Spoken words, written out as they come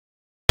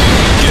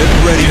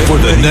ready for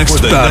the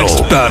next battle.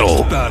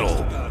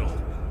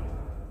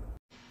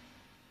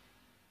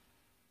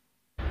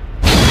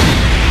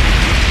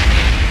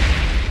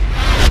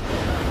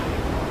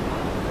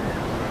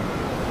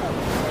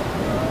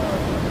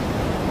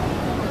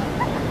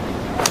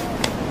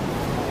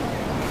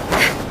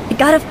 You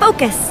gotta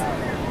focus.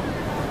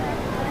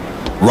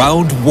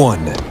 Round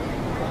 1.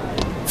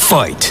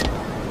 Fight.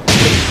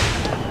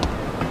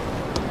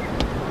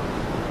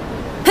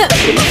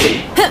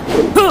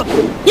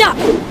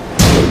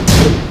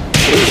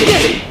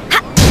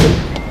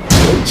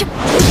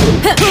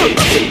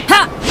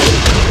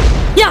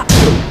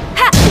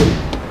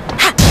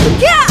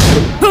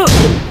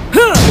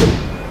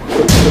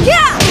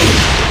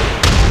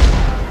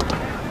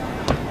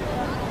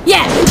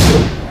 Yeah.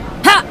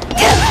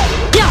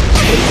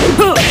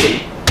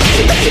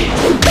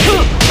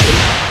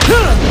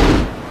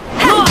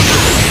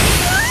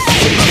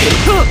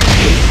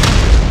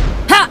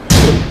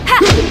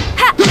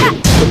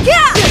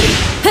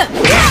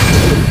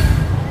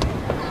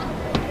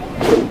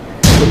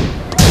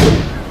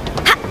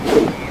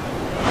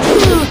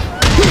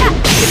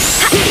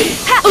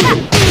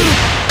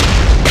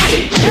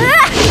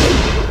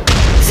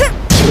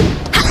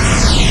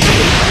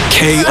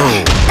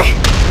 KO.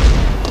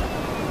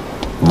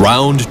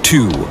 Round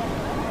 2.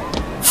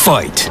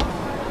 Fight.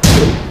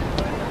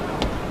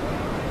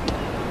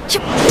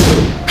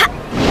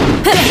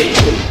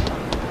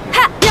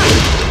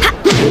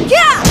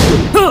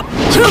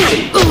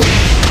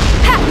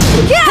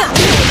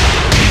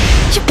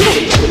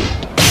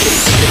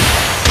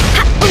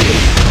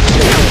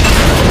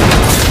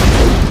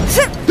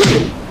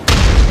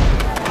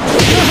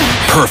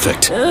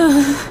 Perfect.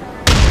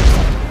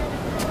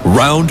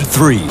 Round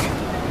 3.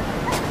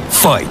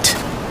 Fight.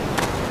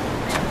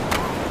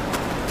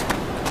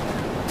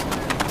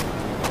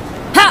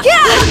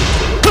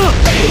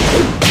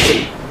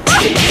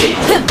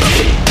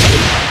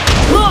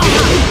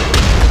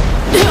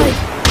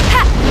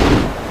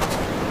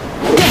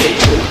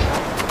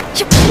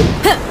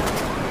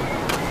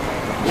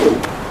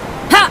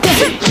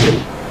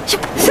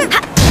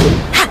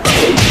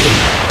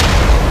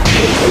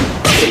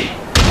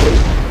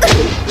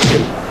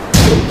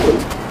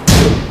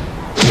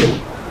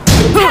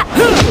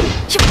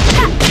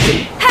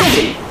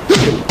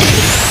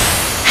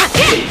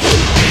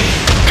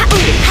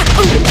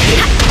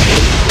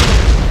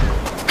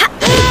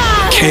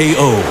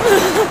 KO.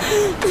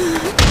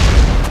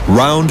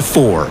 Round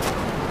 4.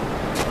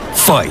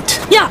 Fight.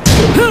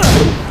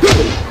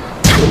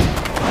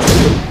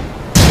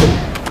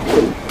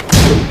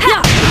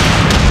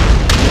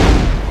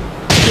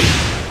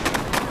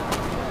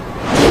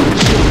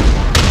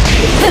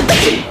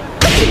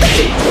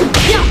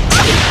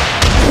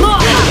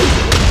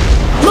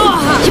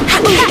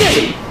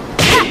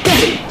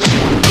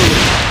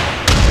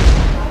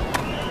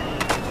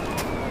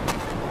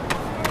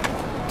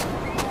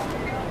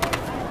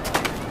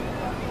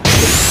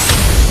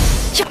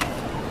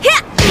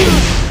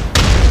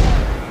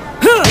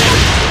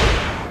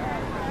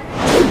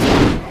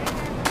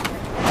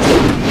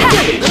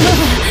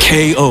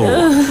 KO.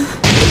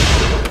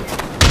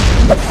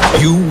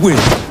 You win.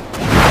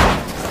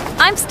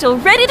 I'm still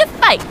ready to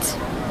fight.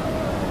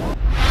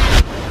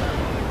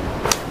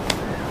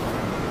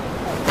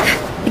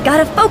 You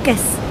gotta focus.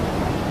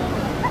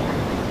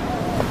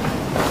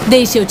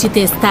 Deixa eu te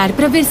testar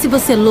pra ver se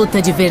você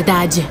luta de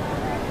verdade.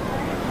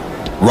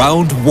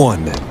 Round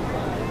 1.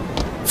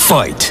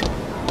 Fight.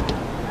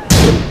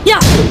 Yeah.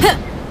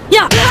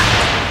 Yeah.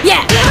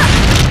 Yeah.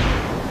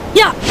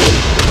 Yeah.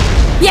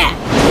 Yeah.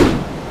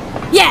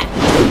 Yeah.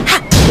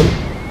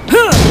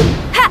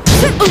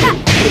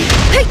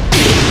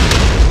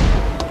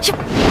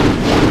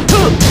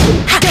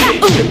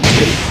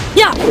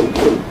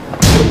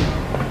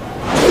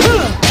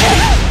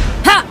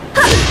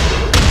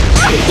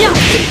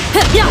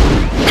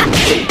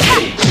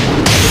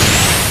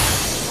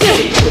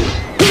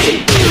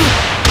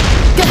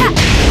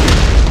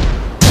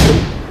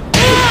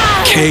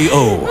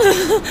 KO.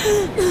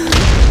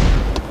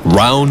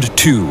 Round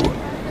 2.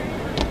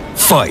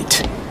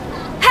 Fight.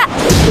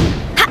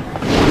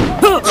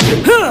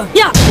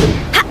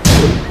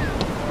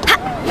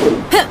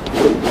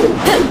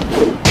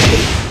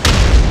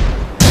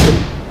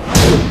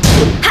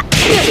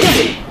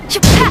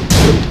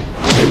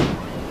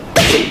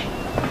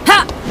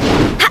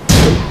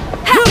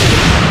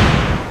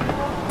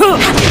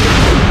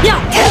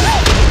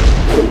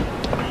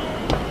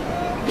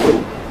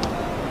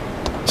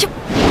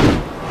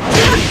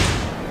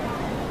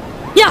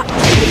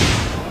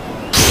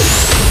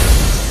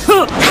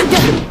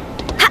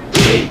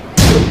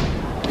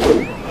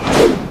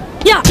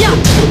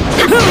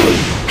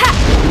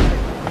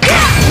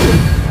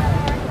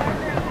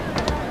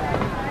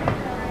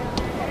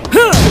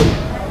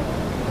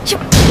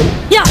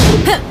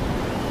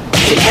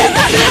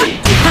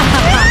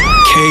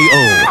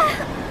 KO.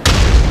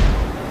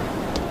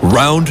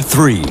 Round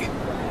 3.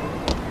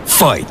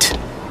 Fight.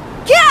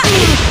 Yeah.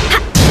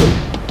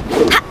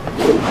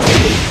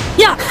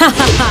 Yeah.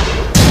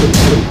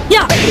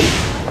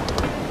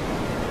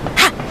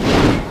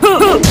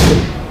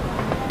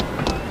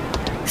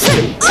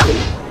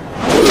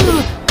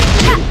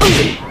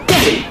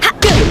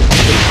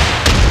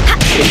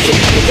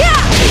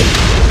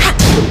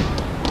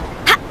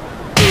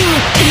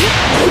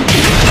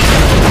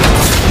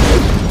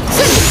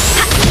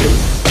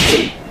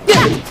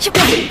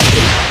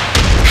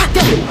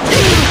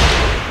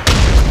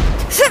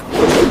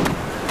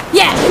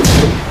 Yeah!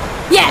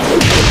 Yeah!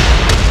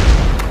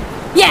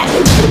 Yeah!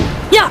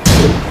 Yeah!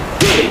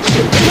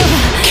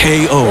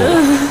 KO.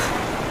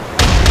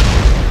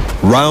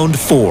 Round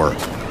 4.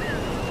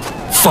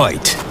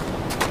 Fight.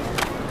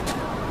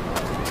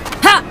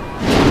 Ha!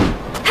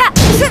 Ha!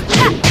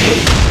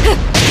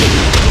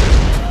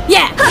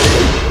 Yeah!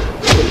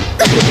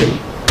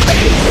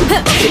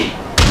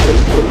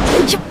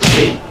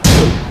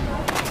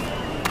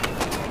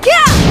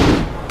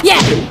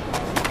 Yeah!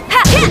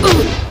 Ha!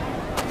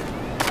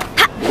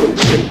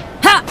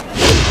 Ha!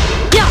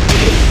 Yeah!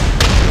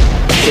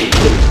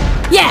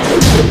 Yeah!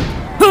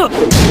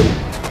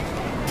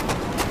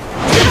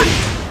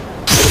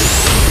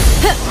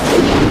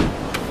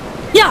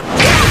 Yeah!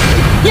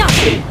 Yeah!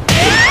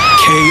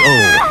 KO.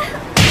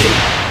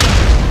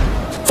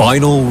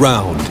 Final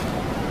round.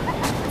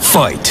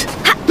 Fight.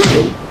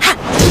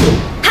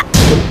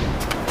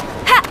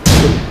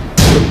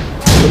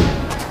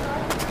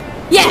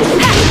 Yeah!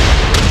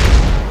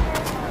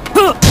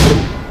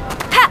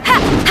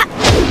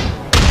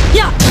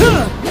 Yeah!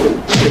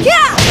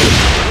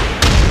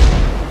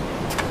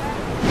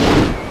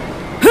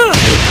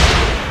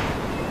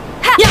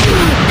 Yeah!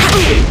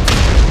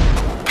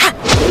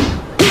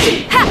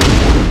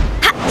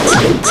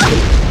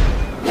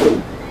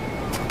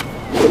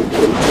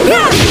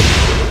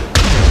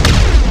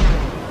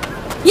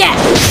 Yeah!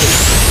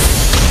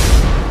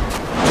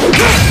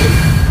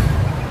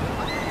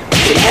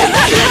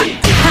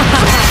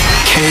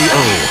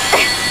 KO.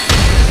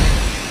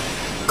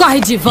 Corre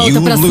de volta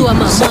You pra sua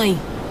lose. mamãe.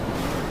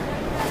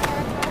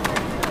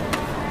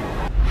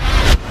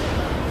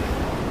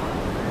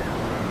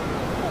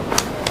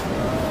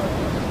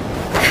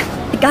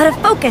 I gotta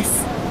focus.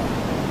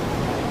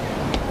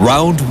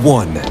 Round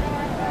 1.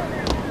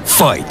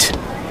 Fight.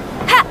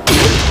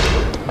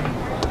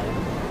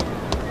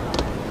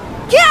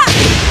 Yeah!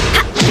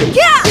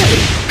 Yeah!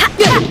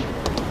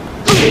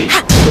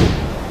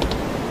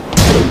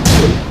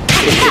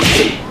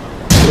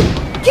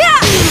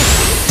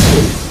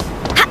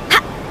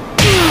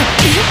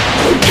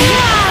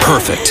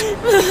 Perfect.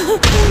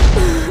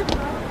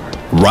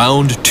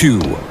 Round 2.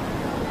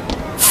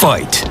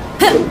 Fight.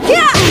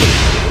 Yeah!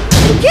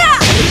 Yeah!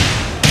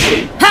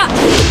 Ha!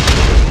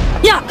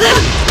 Yeah!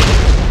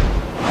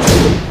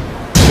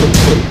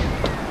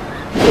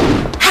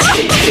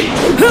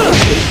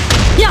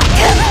 Yeah!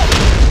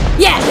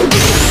 Yeah!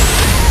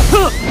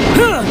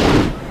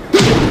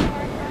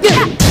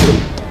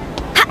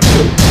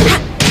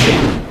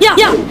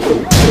 Yeah! Yeah!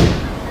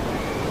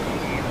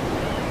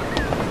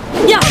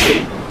 Yeah!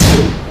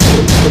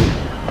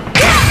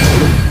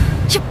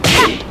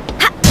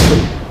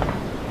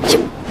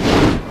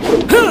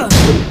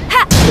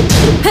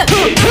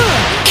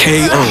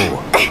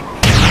 KO.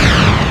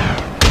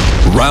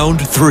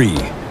 Round 3.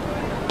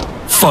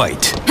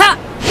 Fight. Ha!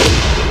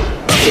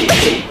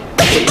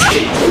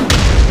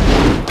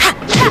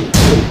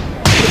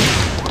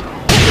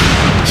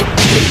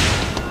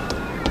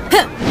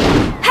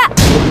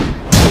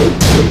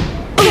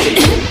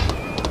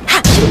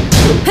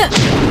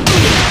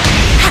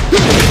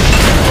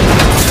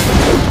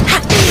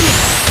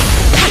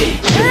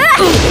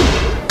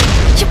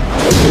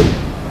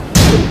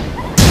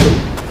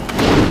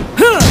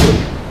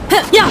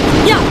 Yeah!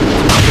 Yeah!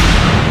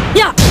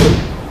 Yeah!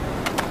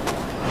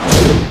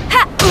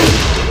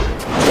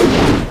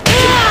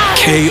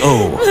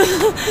 KO.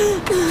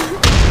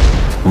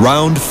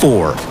 Round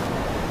 4.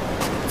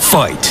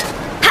 Fight.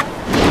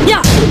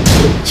 Yeah!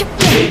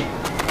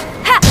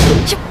 Ha!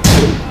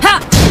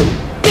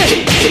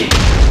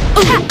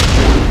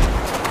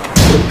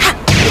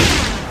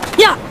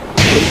 Yeah!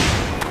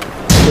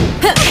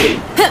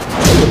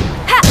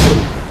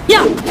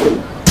 Yeah!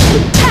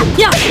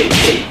 Yeah!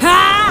 Ha!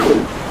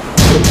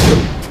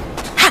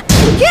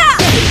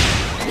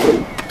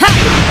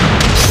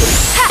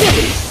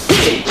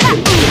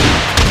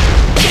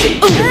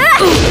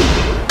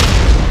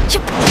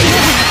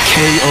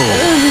 KO.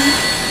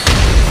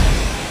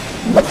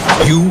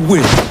 You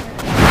win.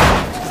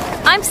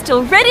 I'm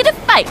still ready to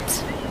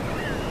fight.